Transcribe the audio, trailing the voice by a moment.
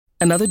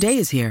Another day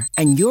is here,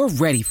 and you're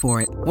ready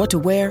for it. What to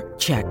wear?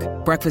 Check.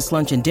 Breakfast,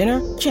 lunch, and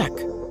dinner? Check.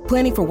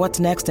 Planning for what's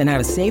next and how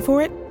to save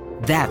for it?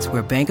 That's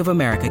where Bank of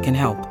America can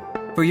help.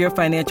 For your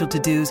financial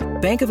to-dos,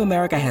 Bank of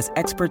America has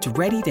experts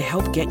ready to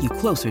help get you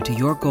closer to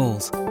your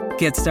goals.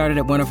 Get started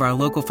at one of our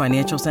local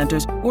financial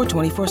centers or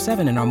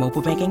 24/7 in our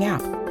mobile banking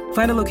app.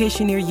 Find a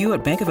location near you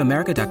at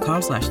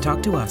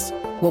bankofamerica.com/talktous.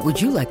 What would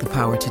you like the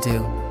power to do?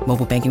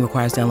 Mobile banking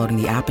requires downloading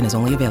the app and is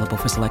only available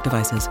for select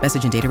devices.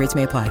 Message and data rates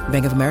may apply.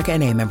 Bank of America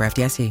N.A., member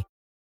FDIC.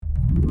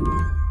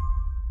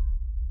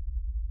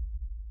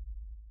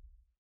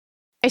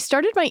 I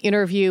started my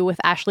interview with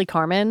Ashley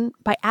Carman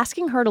by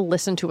asking her to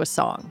listen to a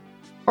song,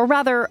 or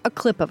rather, a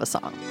clip of a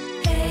song.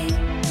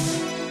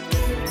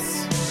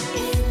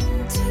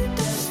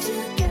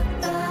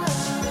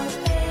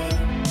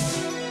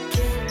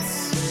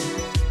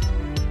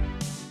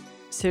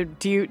 So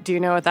do you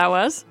know what that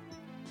was?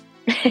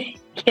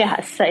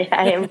 Yes, I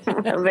am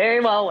very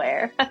well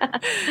aware.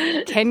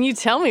 Can you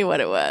tell me what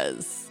it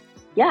was?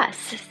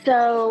 Yes.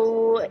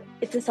 So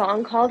it's a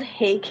song called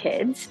Hey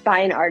Kids by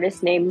an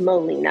artist named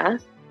Molina.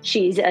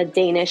 She's a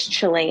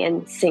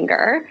Danish-Chilean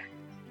singer.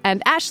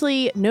 And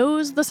Ashley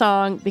knows the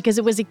song because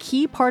it was a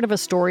key part of a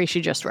story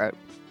she just wrote.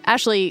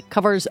 Ashley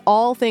covers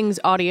all things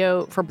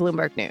audio for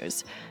Bloomberg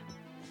News.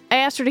 I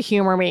asked her to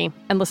humor me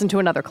and listen to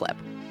another clip.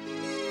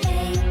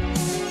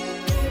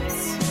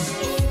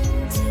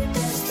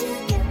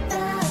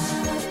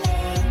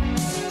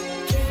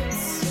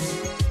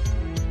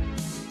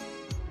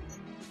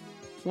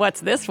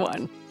 What's this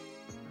one?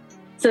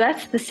 So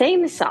that's the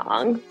same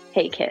song,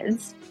 Hey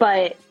Kids,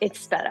 but it's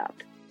sped up.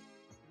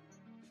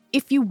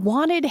 If you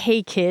wanted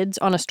Hey Kids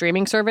on a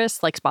streaming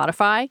service like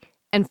Spotify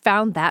and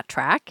found that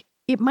track,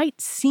 it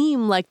might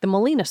seem like the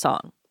Molina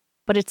song,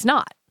 but it's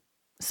not.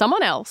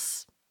 Someone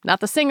else, not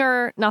the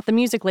singer, not the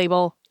music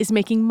label, is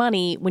making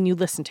money when you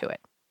listen to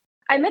it.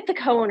 I met the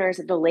co-owners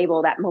of the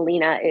label that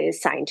Molina is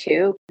signed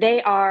to.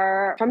 They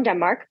are from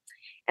Denmark.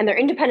 And their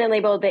independent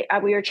label,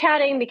 we were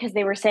chatting because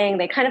they were saying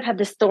they kind of had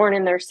this thorn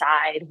in their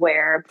side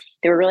where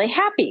they were really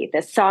happy.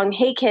 This song,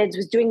 Hey Kids,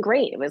 was doing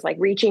great. It was like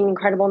reaching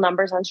incredible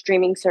numbers on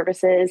streaming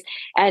services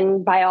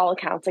and by all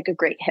accounts, like a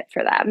great hit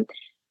for them.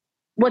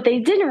 What they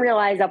didn't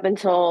realize up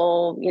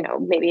until,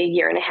 maybe a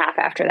year and a half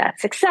after that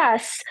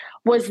success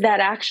was that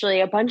actually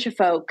a bunch of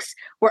folks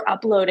were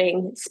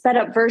uploading sped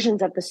up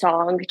versions of the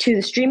song to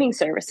the streaming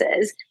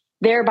services,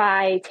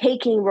 thereby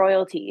taking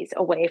royalties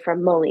away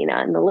from Molina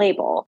and the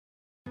label.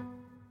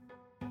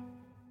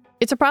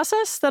 It's a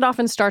process that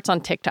often starts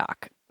on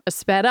TikTok. A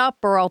sped up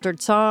or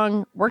altered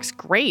song works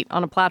great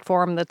on a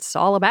platform that's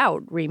all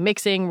about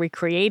remixing,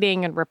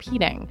 recreating, and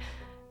repeating.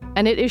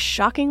 And it is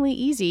shockingly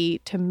easy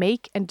to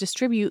make and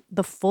distribute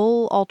the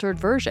full altered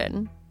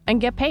version and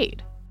get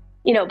paid.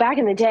 Back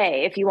in the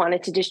day, if you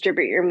wanted to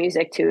distribute your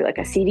music to like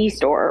a CD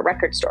store or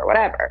record store,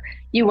 whatever,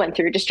 you went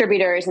through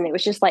distributors and it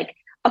was just like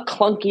a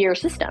clunkier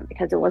system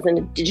because it wasn't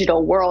a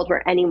digital world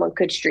where anyone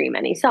could stream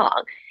any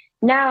song.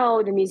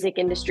 Now the music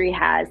industry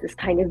has this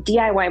kind of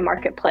DIY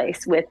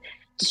marketplace with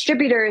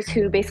distributors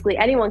who basically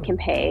anyone can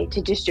pay to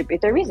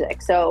distribute their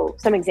music. So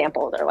some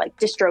examples are like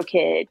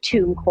DistroKid,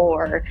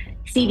 TuneCore,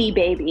 CD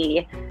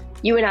Baby.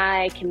 You and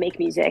I can make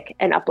music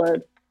and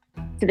upload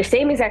to the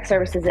same exact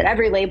services that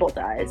every label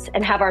does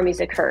and have our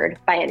music heard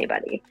by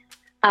anybody.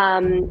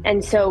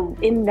 And so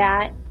in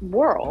that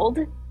world,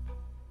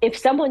 if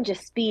someone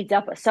just speeds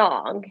up a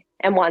song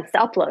and wants to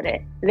upload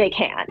it, they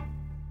can.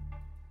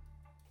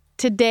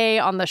 Today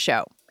on the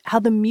show, how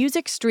the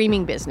music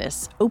streaming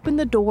business opened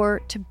the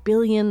door to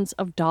billions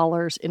of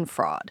dollars in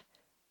fraud.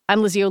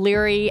 I'm Lizzie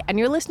O'Leary, and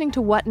you're listening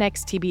to What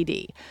Next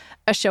TBD,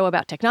 a show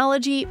about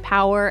technology,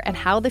 power, and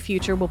how the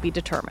future will be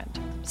determined.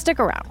 Stick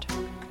around.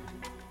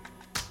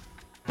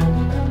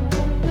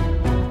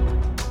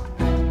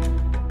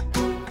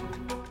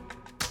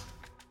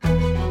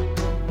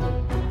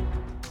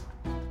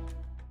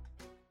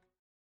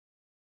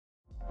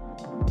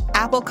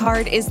 Apple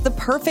Card is the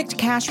perfect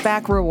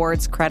cashback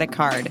rewards credit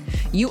card.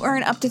 You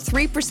earn up to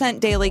 3%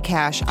 daily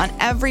cash on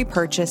every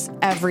purchase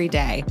every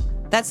day.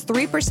 That's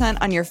 3%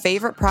 on your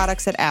favorite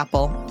products at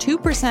Apple,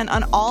 2%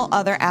 on all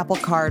other Apple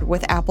Card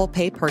with Apple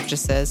Pay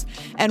purchases,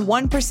 and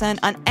 1%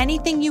 on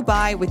anything you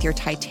buy with your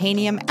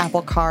titanium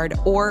Apple Card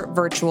or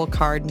virtual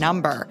card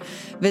number.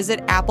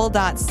 Visit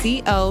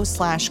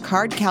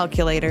apple.co/card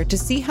calculator to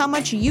see how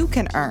much you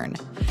can earn.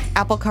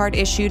 Apple Card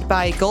issued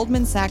by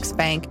Goldman Sachs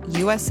Bank,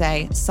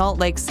 USA, Salt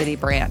Lake City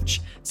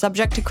branch.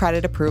 Subject to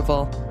credit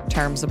approval.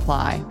 Terms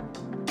apply.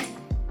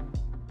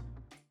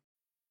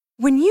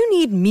 When you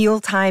need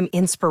mealtime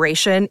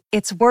inspiration,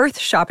 it's worth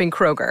shopping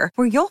Kroger,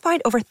 where you'll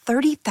find over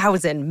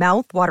 30,000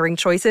 mouth-watering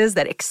choices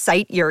that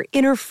excite your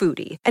inner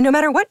foodie. And no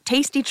matter what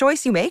tasty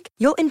choice you make,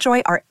 you'll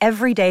enjoy our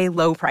everyday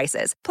low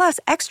prices, plus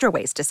extra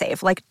ways to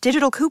save, like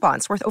digital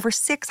coupons worth over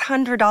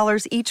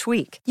 $600 each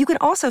week. You can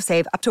also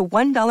save up to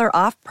 $1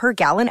 off per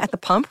gallon at the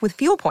pump with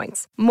fuel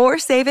points. More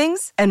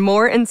savings and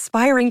more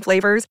inspiring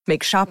flavors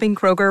make shopping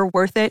Kroger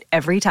worth it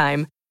every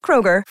time.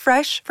 Kroger,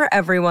 fresh for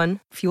everyone.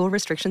 Fuel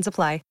restrictions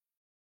apply.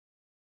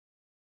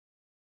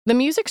 The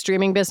music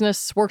streaming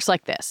business works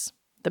like this.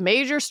 The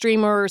major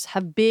streamers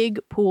have big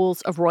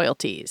pools of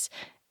royalties.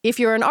 If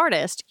you're an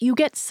artist, you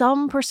get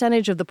some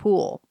percentage of the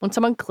pool when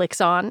someone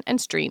clicks on and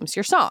streams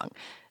your song.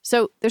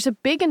 So there's a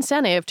big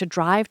incentive to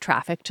drive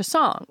traffic to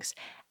songs.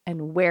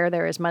 And where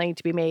there is money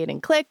to be made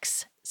in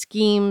clicks,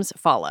 schemes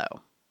follow.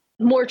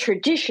 More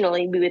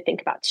traditionally, we would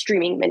think about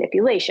streaming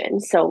manipulation.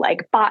 So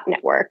like bot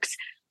networks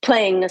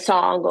playing a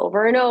song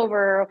over and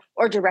over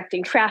or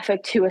directing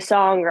traffic to a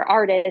song or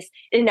artist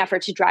in an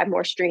effort to drive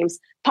more streams,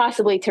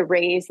 possibly to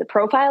raise the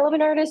profile of an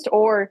artist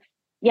or,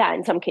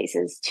 in some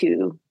cases,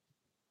 to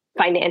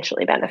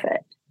financially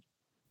benefit.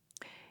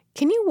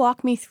 Can you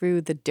walk me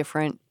through the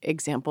different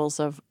examples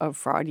of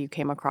fraud you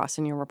came across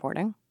in your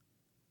reporting?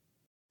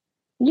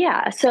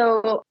 Yeah.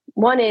 So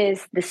one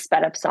is the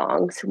sped up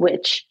songs,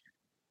 which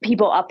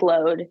people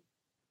upload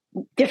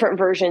different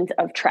versions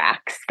of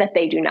tracks that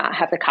they do not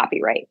have the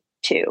copyright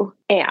to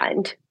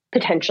and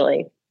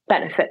potentially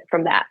benefit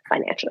from that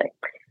financially.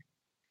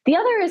 The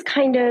other is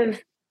kind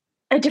of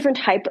a different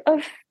type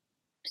of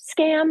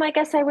scam, I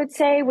guess I would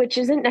say, which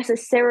isn't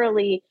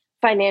necessarily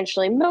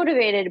financially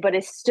motivated, but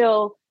is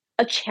still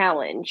a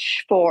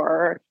challenge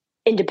for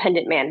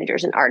independent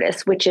managers and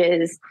artists, which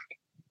is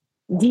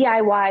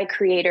DIY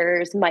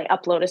creators might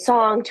upload a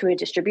song to a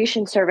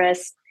distribution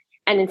service.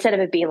 And instead of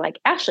it being like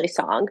Ashley's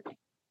song,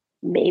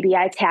 maybe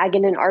I tag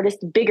in an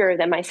artist bigger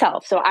than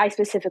myself. So I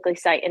specifically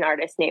cite an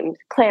artist named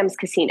Clams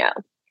Casino.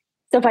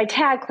 So if I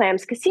tag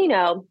Clams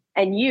Casino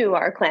and you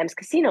are a Clams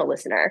Casino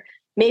listener,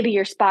 maybe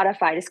your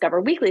Spotify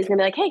Discover Weekly is going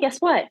to be like, hey, guess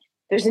what?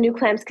 There's a new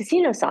Clams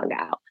Casino song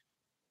out.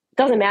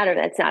 Doesn't matter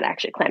that it's not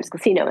actually Clams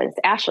Casino and it's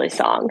Ashley's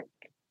song.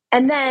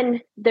 And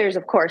then there's,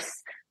 of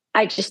course,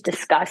 I just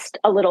discussed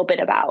a little bit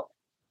about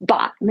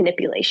bot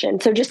manipulation.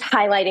 So just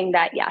highlighting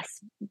that,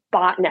 yes,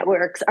 bot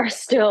networks are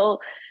still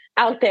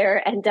out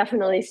there and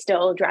definitely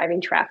still driving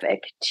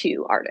traffic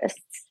to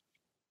artists.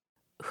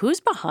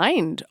 Who's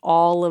behind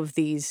all of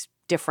these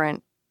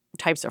different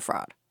types of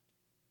fraud?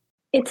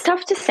 It's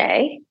tough to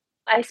say.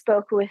 I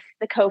spoke with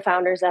the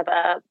co-founders of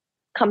a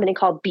company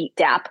called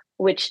BeatDap,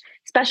 which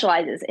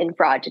specializes in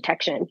fraud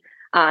detection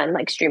on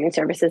like streaming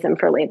services and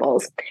for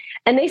labels.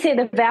 And they say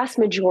the vast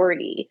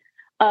majority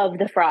of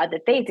the fraud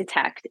that they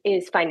detect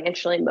is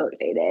financially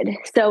motivated.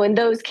 So in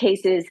those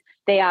cases,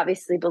 they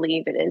obviously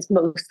believe it is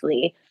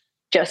mostly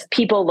just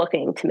people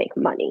looking to make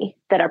money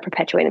that are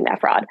perpetuating that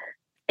fraud.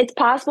 It's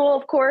possible,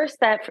 of course,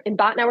 that in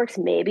bot networks,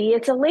 maybe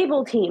it's a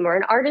label team or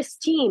an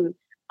artist team,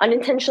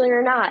 unintentionally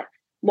or not,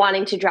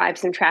 wanting to drive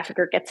some traffic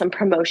or get some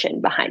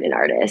promotion behind an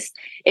artist.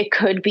 It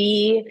could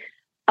be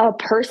a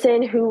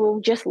person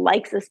who just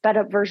likes a sped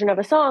up version of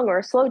a song or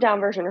a slowed down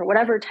version or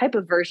whatever type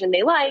of version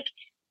they like.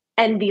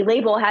 And the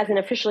label hasn't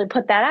officially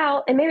put that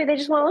out, and maybe they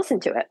just want to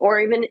listen to it. Or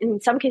even in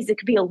some cases, it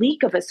could be a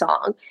leak of a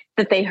song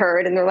that they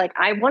heard, and they're like,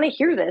 I want to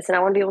hear this, and I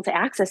want to be able to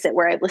access it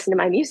where I listen to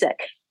my music.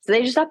 So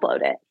they just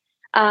upload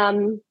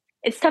it.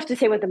 It's tough to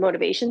say what the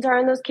motivations are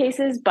in those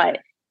cases, but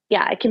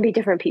yeah, it can be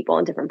different people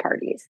and different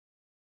parties.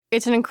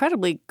 It's an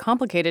incredibly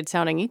complicated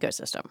sounding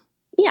ecosystem.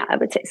 Yeah, I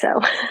would say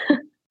so.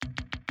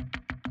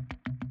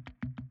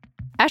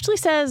 Ashley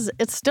says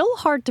it's still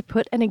hard to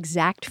put an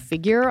exact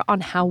figure on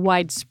how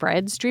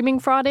widespread streaming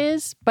fraud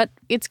is, but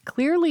it's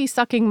clearly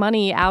sucking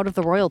money out of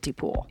the royalty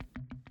pool.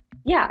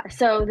 Yeah,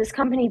 so this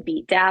company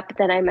BeatDap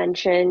that I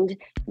mentioned,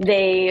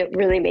 they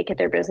really make it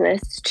their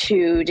business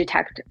to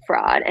detect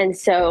fraud. And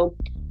so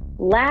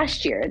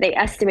last year, they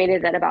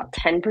estimated that about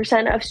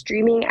 10% of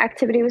streaming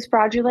activity was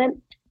fraudulent,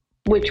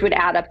 which would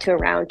add up to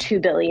around $2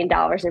 billion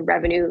in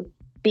revenue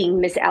being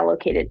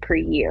misallocated per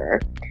year.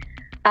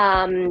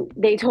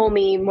 They told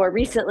me more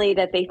recently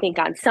that they think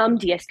on some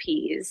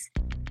DSPs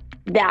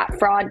that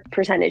fraud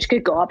percentage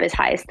could go up as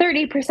high as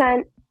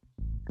 30%.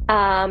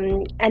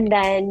 And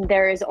then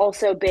there has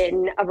also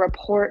been a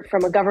report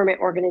from a government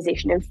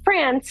organization in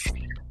France,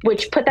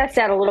 which put that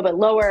stat a little bit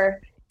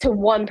lower to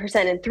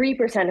 1% and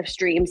 3% of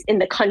streams in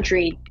the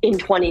country in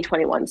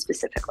 2021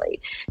 specifically.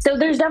 So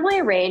there's definitely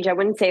a range. I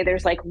wouldn't say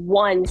there's like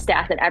one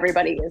stat that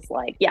everybody is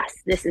like, yes,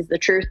 this is the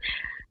truth.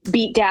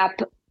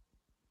 BeatDap,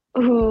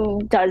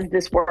 who does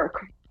this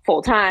work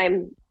full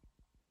time,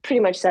 pretty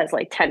much says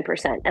like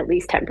 10%, at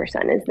least 10%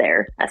 is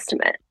their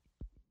estimate.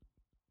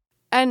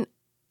 And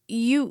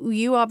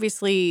you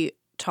obviously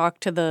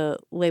talked to the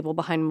label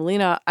behind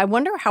Molina. I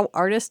wonder how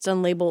artists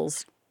and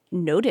labels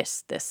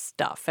notice this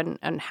stuff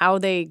and how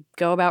they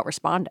go about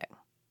responding.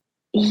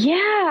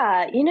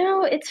 Yeah,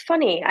 it's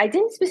funny. I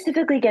didn't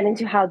specifically get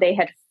into how they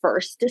had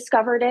first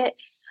discovered it,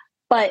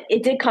 but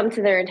it did come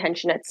to their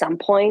attention at some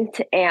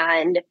point.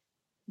 And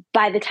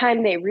by the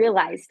time they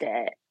realized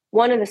it,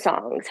 one of the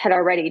songs had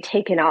already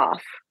taken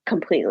off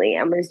completely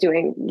and was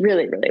doing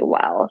really, really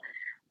well.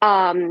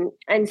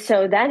 And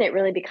so then it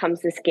really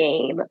becomes this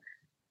game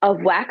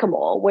of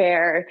whack-a-mole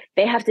where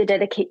they have to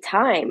dedicate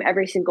time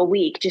every single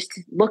week just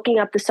to looking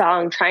up the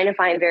song, trying to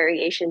find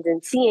variations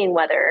and seeing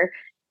whether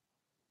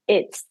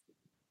it's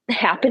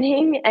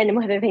happening and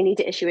whether they need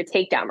to issue a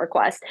takedown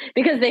request,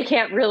 because they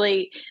can't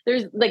really,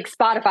 there's like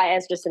Spotify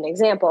as just an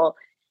example.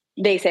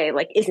 they say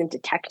like isn't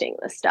detecting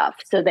this stuff.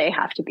 So they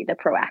have to be the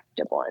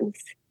proactive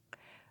ones.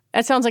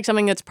 That sounds like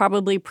something that's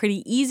probably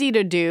pretty easy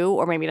to do,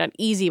 or maybe not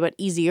easy, but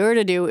easier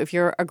to do if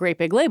you're a great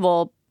big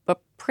label,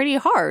 but pretty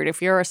hard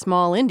if you're a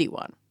small indie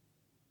one.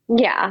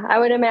 Yeah, I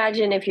would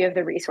imagine if you have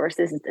the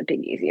resources, it's a bit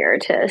easier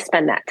to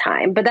spend that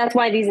time. But that's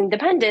why these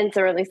independents,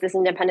 or at least this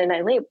independent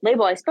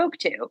label I spoke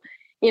to,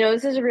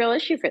 this is a real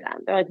issue for them.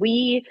 They're like,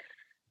 we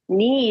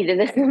need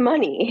this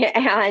money.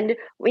 And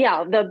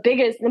yeah,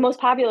 the most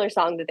popular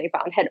song that they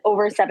found had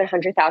over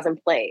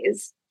 700,000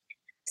 plays.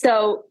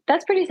 So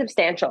that's pretty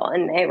substantial.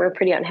 And they were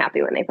pretty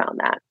unhappy when they found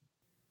that.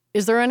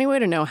 Is there any way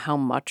to know how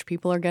much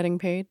people are getting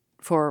paid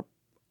for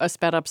a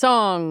sped up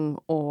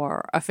song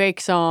or a fake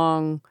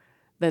song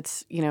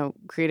that's,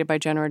 created by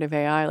generative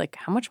AI? Like,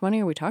 how much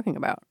money are we talking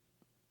about?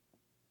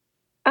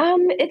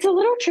 It's a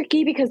little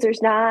tricky because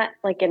there's not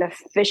like an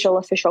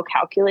official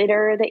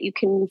calculator that you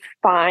can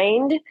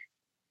find.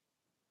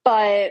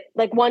 But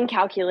like one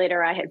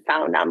calculator I had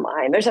found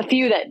online, there's a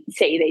few that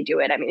say they do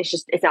it. I mean,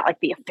 it's not like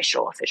the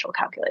official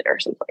calculator or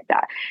something like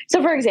that.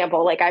 So for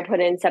example, like I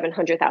put in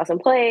 700,000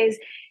 plays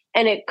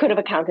and it could have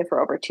accounted for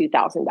over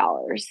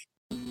 $2,000.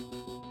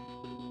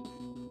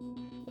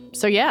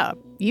 So yeah,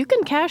 you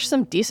can cash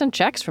some decent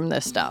checks from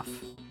this stuff.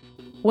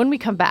 When we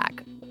come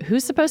back,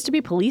 who's supposed to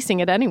be policing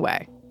it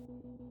anyway?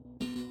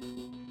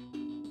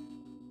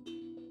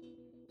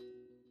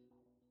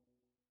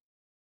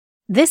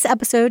 This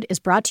episode is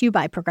brought to you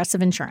by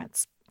Progressive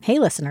Insurance. Hey,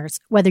 listeners,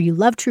 whether you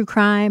love true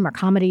crime or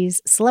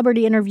comedies,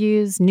 celebrity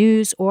interviews,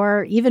 news,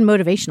 or even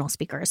motivational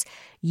speakers,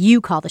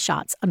 you call the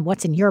shots on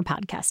what's in your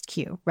podcast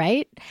queue,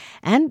 right?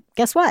 And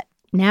guess what?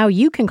 Now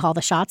you can call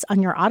the shots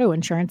on your auto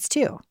insurance,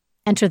 too.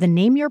 Enter the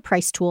Name Your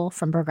Price tool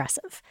from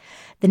Progressive.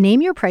 The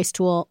Name Your Price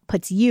tool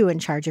puts you in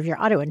charge of your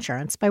auto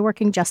insurance by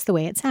working just the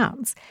way it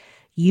sounds.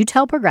 You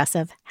tell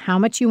Progressive how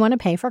much you want to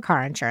pay for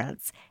car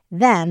insurance.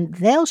 Then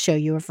they'll show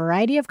you a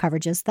variety of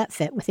coverages that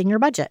fit within your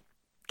budget,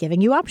 giving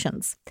you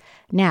options.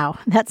 Now,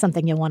 that's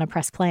something you'll want to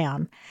press play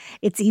on.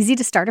 It's easy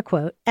to start a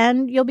quote,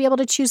 and you'll be able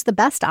to choose the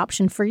best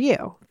option for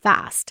you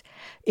fast.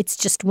 It's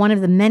just one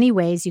of the many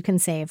ways you can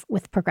save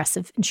with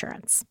Progressive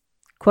Insurance.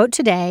 Quote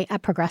today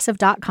at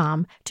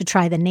Progressive.com to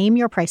try the Name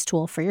Your Price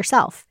tool for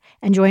yourself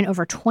and join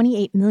over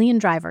 28 million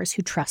drivers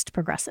who trust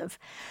Progressive.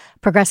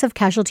 Progressive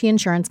Casualty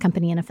Insurance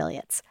Company and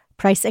Affiliates.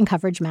 Price and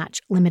coverage match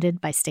limited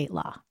by state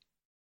law.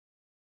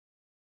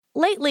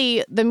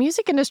 Lately, the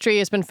music industry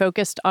has been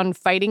focused on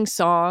fighting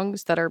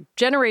songs that are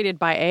generated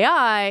by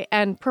AI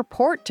and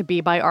purport to be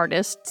by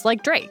artists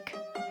like Drake.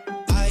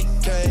 I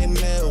came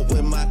in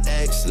with my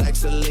ex like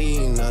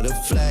Selena, the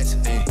flex,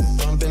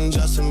 bumping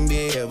Justin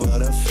Bieber,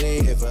 the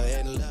fever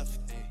and left.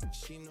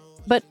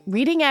 But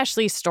reading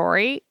Ashley's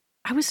story,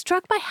 I was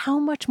struck by how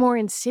much more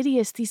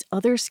insidious these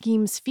other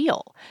schemes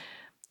feel.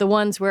 The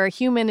ones where a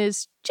human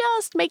is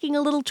just making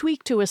a little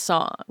tweak to a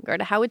song or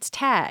to how it's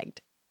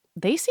tagged.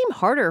 They seem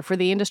harder for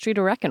the industry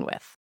to reckon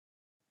with.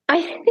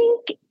 I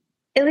think,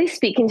 at least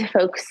speaking to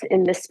folks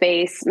in this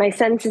space, my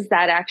sense is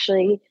that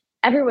actually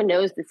everyone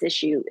knows this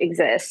issue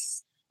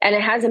exists and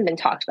it hasn't been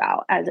talked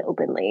about as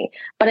openly.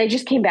 But I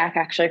just came back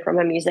actually from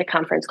a music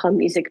conference called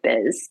Music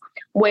Biz,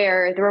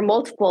 where there were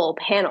multiple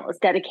panels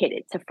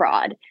dedicated to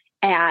fraud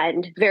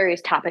and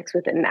various topics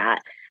within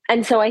that.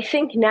 And so I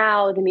think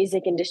now the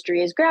music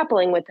industry is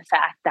grappling with the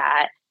fact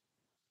that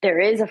there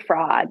is a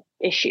fraud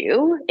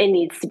issue. It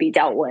needs to be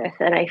dealt with.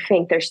 And I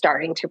think they're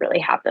starting to really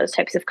have those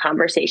types of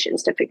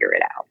conversations to figure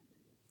it out.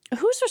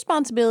 Whose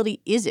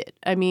responsibility is it?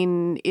 I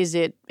mean, is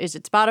it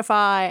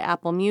Spotify,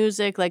 Apple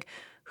Music? Like,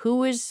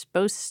 who is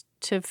supposed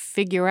to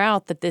figure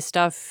out that this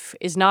stuff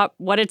is not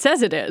what it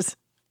says it is?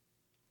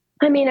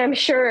 I mean, I'm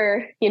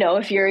sure,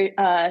 if you're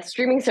a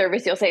streaming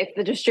service, you'll say it's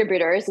the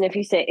distributors. And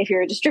if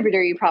you're a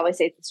distributor, you probably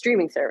say it's the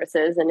streaming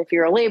services. And if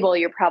you're a label,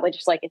 you're probably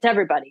just like, it's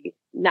everybody.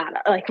 Not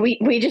like we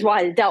just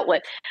want it dealt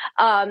with.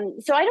 So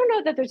I don't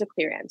know that there's a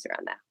clear answer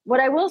on that. What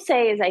I will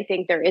say is I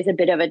think there is a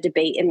bit of a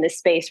debate in this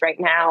space right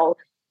now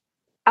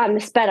on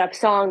the sped up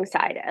song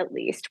side, at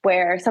least,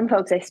 where some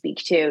folks I speak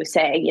to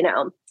say,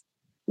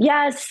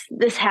 yes,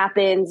 this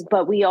happens,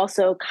 but we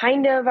also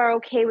kind of are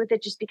okay with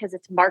it just because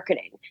it's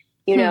marketing.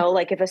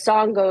 Like if a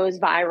song goes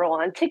viral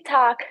on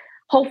TikTok,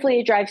 hopefully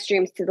it drives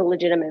streams to the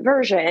legitimate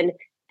version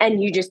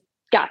and you just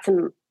got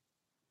some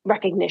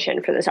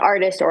recognition for this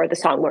artist or the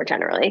song more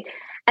generally.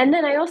 And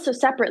then I also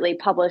separately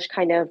published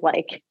kind of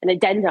like an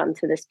addendum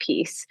to this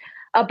piece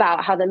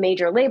about how the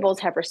major labels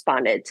have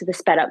responded to the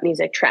sped up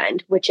music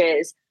trend, which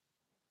is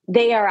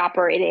they are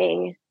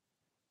operating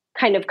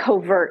kind of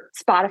covert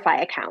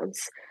Spotify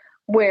accounts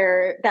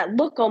where that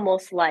look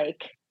almost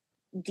like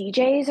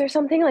DJs or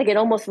something. Like it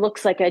almost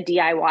looks like a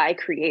DIY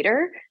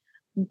creator,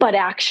 but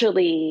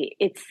actually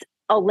it's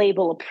a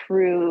label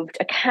approved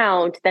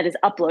account that is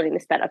uploading the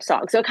sped up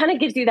song. So it kind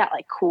of gives you that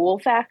like cool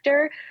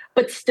factor,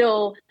 but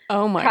still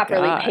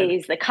properly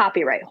pays the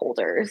copyright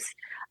holders.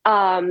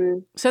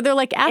 So they're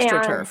like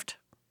astroturfed.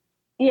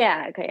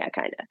 Yeah,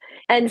 kind of.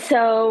 And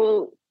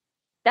so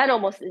that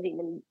almost is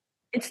even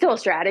It's still a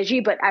strategy,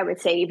 but I would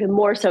say even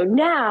more so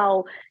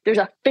now, there's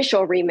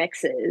official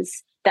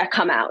remixes that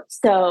come out.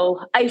 So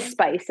Ice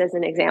Spice, as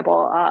an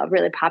example, a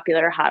really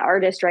popular hot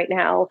artist right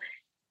now,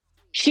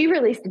 she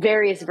released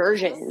various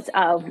versions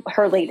of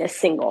her latest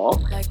single,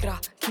 like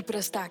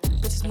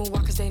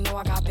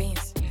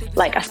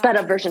a sped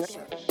up version,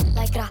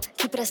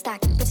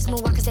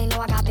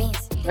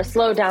 a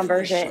slowed down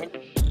version,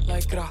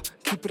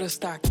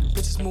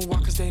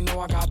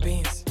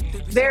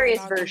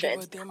 various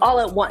versions all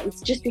at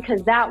once, just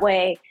because that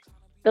way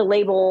the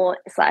label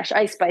 /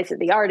 Ice Spice of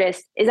the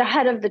artist is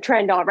ahead of the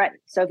trend already.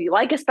 So if you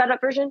like a sped up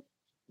version,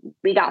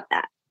 we got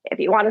that. If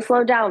you want a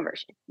slowed down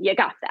version, you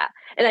got that.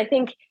 And I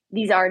think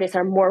these artists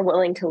are more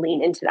willing to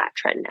lean into that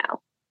trend now.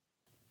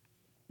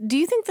 Do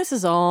you think this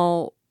is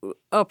all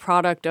a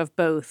product of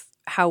both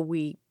how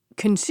we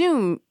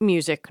consume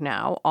music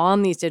now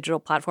on these digital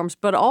platforms,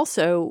 but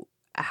also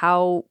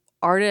how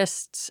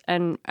artists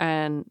and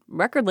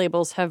record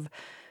labels have,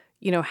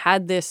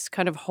 had this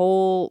kind of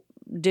whole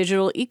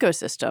digital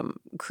ecosystem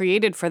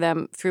created for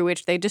them through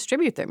which they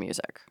distribute their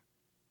music?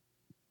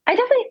 I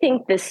definitely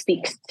think this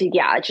speaks to,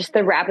 just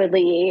the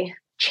rapidly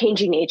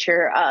changing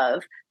nature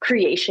of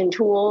creation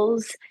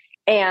tools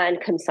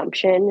and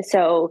consumption.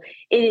 So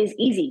it is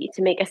easy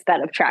to make a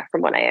sped up track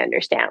from what I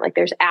understand. Like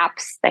there's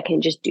apps that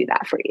can just do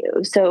that for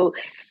you. So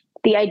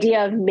the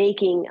idea of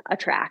making a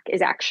track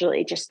is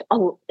actually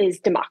is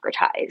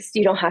democratized.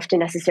 You don't have to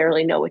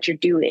necessarily know what you're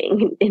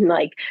doing in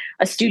like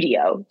a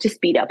studio to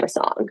speed up a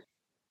song.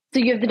 So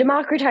you have the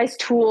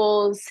democratized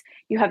tools,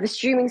 you have the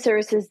streaming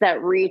services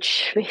that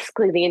reach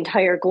basically the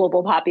entire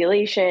global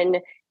population,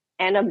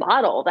 and a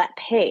model that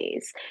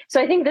pays.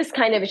 So I think this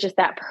kind of is just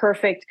that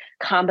perfect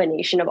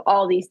combination of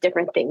all these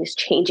different things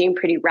changing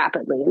pretty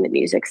rapidly in the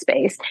music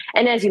space.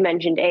 And as you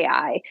mentioned,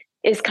 AI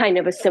is kind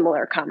of a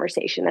similar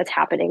conversation that's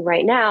happening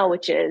right now,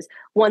 which is,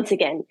 once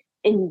again,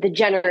 in the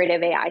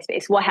generative AI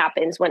space, what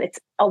happens when it's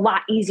a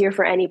lot easier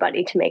for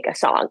anybody to make a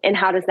song? And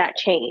how does that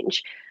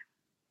change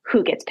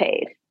who gets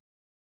paid?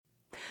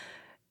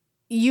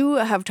 You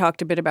have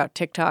talked a bit about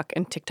TikTok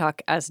and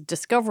TikTok as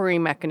discovery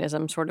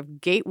mechanism, sort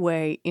of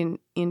gateway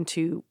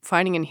into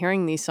finding and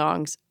hearing these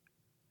songs.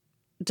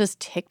 Does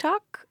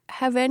TikTok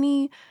have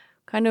any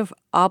kind of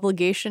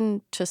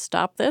obligation to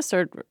stop this,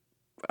 or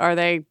are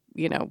they,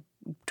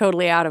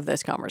 totally out of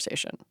this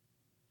conversation?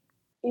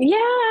 Yeah,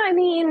 I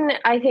mean,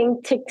 I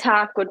think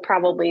TikTok would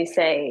probably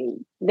say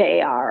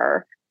they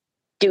are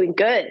doing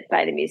good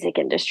by the music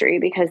industry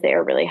because they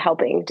are really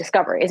helping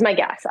discovery, is my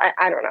guess.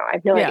 I don't know. I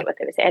have no idea what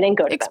they would say. I didn't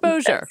go to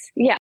exposure.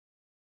 Yeah.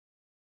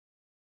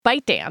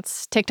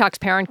 ByteDance, TikTok's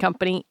parent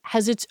company,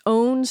 has its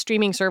own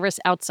streaming service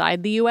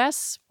outside the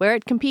U.S. where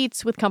it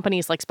competes with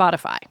companies like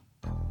Spotify.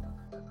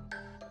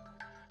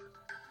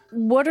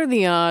 What are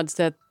the odds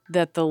that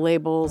the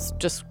labels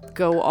just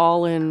go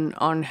all in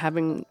on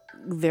having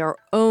their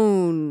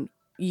own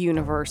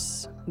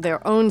universe,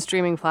 their own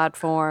streaming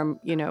platform?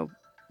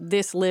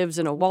 This lives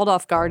in a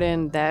walled-off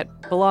garden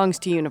that belongs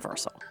to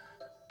Universal.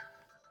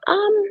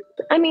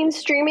 I mean,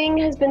 streaming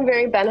has been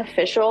very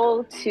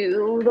beneficial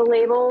to the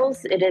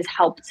labels. It has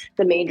helped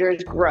the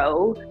majors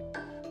grow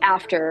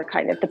after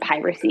kind of the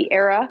piracy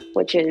era,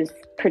 which is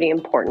pretty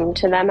important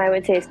to them, I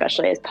would say,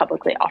 especially as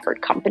publicly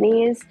offered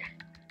companies.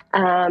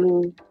 I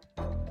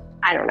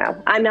don't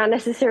know. I'm not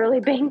necessarily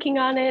banking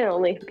on it,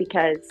 only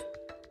because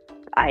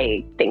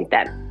I think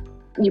that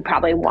you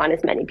probably want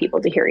as many people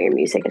to hear your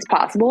music as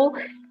possible.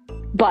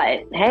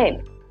 But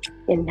hey,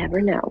 you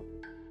never know.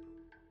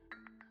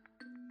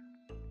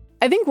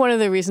 I think one of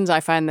the reasons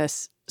I find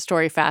this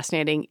story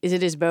fascinating is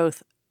it is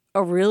both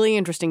a really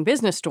interesting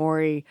business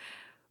story,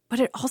 but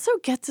it also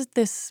gets at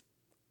this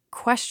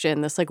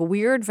question, this like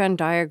weird Venn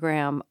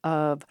diagram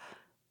of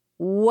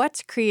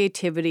what's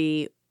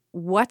creativity,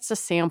 what's a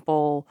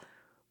sample,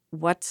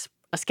 what's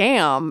a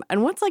scam,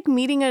 and what's like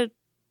meeting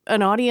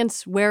an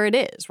audience where it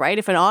is, right?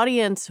 If an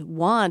audience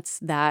wants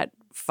that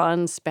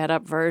fun, sped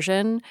up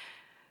version,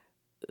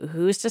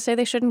 who's to say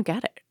they shouldn't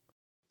get it?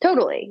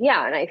 Totally.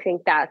 Yeah. And I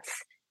think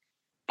that's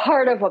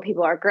part of what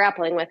people are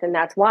grappling with. And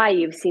that's why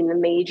you've seen the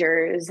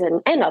majors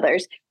and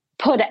others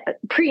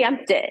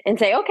preempt it and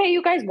say, okay,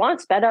 you guys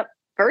want sped up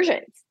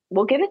versions.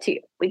 We'll give it to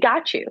you. We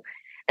got you.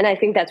 And I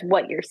think that's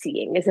what you're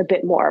seeing is a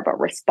bit more of a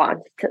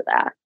response to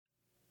that.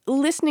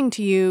 Listening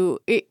to you,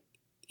 it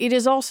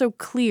is also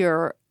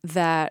clear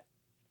that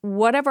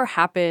whatever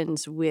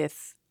happens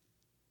with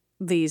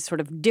these sort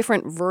of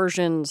different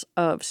versions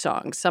of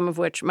songs, some of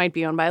which might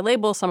be owned by a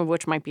label, some of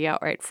which might be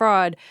outright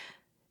fraud,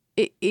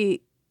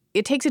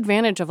 it takes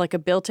advantage of like a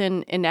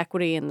built-in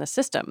inequity in the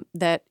system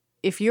that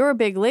if you're a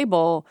big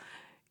label,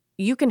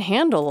 you can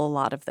handle a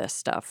lot of this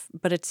stuff.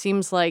 But it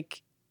seems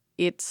like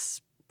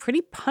it's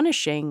pretty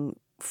punishing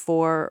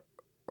for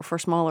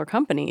smaller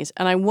companies.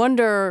 And I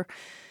wonder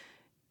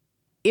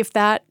if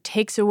that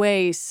takes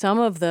away some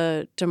of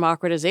the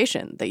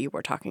democratization that you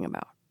were talking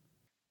about.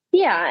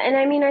 Yeah. And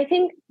I mean,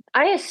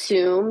 I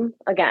assume,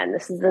 again,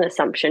 this is an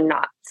assumption,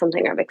 not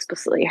something I've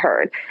explicitly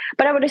heard.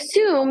 But I would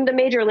assume the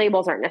major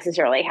labels aren't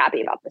necessarily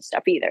happy about this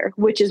stuff either,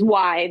 which is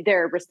why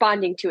they're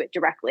responding to it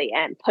directly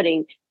and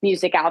putting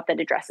music out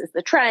that addresses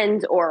the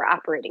trends or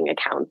operating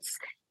accounts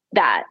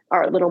that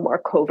are a little more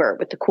covert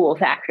with the cool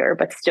factor,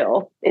 but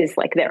still is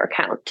like their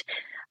account.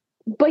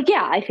 But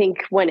yeah, I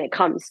think when it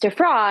comes to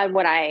fraud,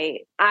 what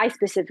I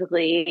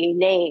specifically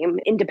name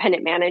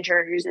independent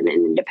managers and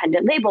an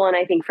independent label. And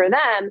I think for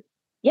them,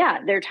 yeah,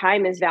 their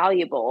time is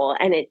valuable,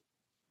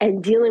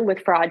 and dealing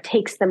with fraud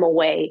takes them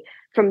away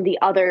from the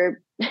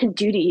other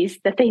duties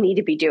that they need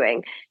to be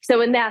doing.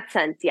 So in that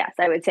sense, yes,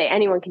 I would say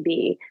anyone can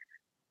be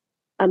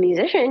a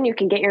musician. You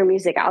can get your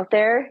music out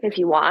there if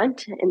you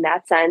want in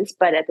that sense.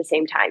 But at the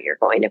same time, you're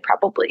going to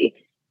probably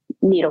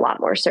need a lot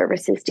more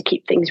services to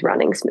keep things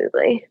running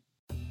smoothly.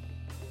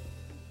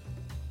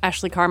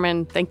 Ashley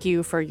Carman, thank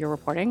you for your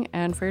reporting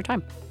and for your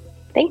time.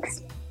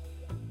 Thanks.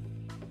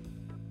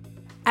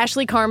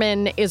 Ashley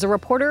Carman is a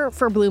reporter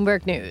for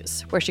Bloomberg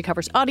News, where she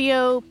covers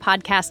audio,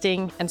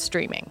 podcasting, and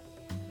streaming.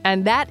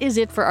 And that is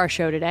it for our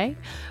show today.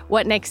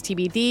 What Next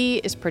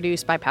TBD is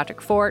produced by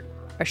Patrick Fort.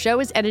 Our show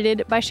is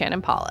edited by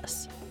Shannon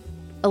Paulus.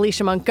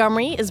 Alicia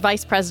Montgomery is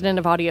vice president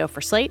of audio for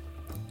Slate.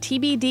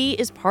 TBD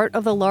is part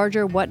of the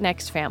larger What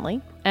Next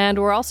family, and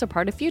we're also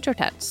part of Future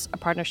Tense, a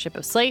partnership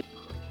of Slate,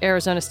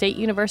 Arizona State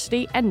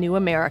University, and New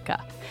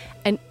America.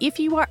 And if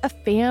you are a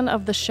fan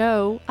of the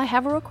show, I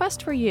have a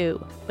request for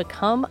you.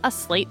 Become a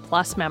Slate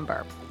Plus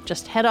member.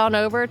 Just head on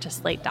over to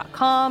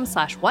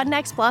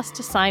slate.com/whatnextplus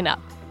to sign up.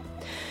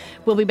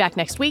 We'll be back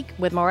next week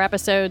with more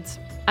episodes.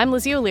 I'm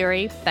Lizzie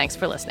O'Leary. Thanks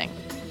for listening.